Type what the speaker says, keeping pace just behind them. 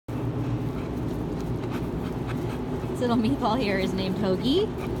little meatball here is named Hoagie.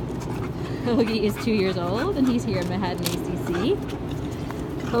 Hoagie is 2 years old and he's here in Manhattan ACC.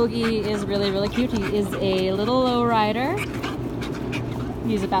 Hoagie is really cute. He is a little low rider.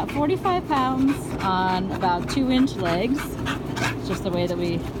 He's about 45 pounds on about 2-inch legs. It's just the way that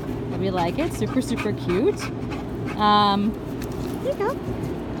we like it. Super cute. There you go.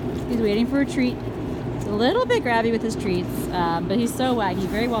 He's waiting for a treat. He's a little bit grabby with his treats, but he's so waggy,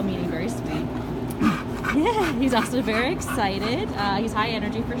 very well-meaning, very sweet. Yeah, he's also very excited. He's high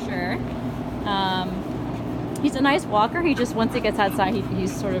energy for sure. He's a nice walker. He just, once he gets outside,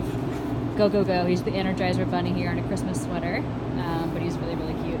 he's sort of go. He's the Energizer bunny here in a Christmas sweater, but he's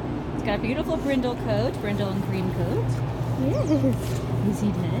really cute. He's got a beautiful brindle coat, brindle and cream coat. Yes,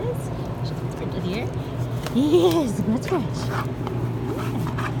 he does. It's brindle here. Yes, good scratch. Yeah.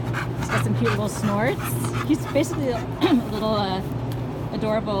 He's got some cute little snorts. He's basically a little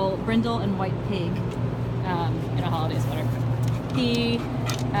adorable brindle and white pig in a holiday sweater.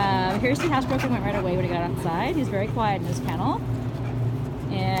 Here's the housebroken, went right away when he got outside. He's very quiet in his kennel.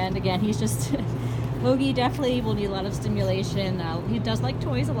 And again, he's just, Hoagie definitely will need a lot of stimulation. He does like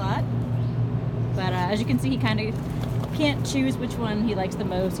toys a lot. But as you can see, he kind of can't choose which one he likes the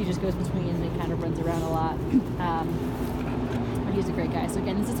most. He just goes between and he kind of runs around a lot. But he's a great guy. So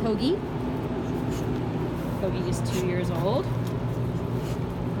again, this is Hoagie. Hoagie is 2 years old.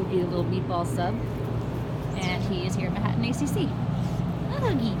 Hoagie, the little meatball sub. And he is here in Manhattan ACC.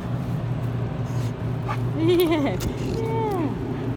 Hoagie. Yeah.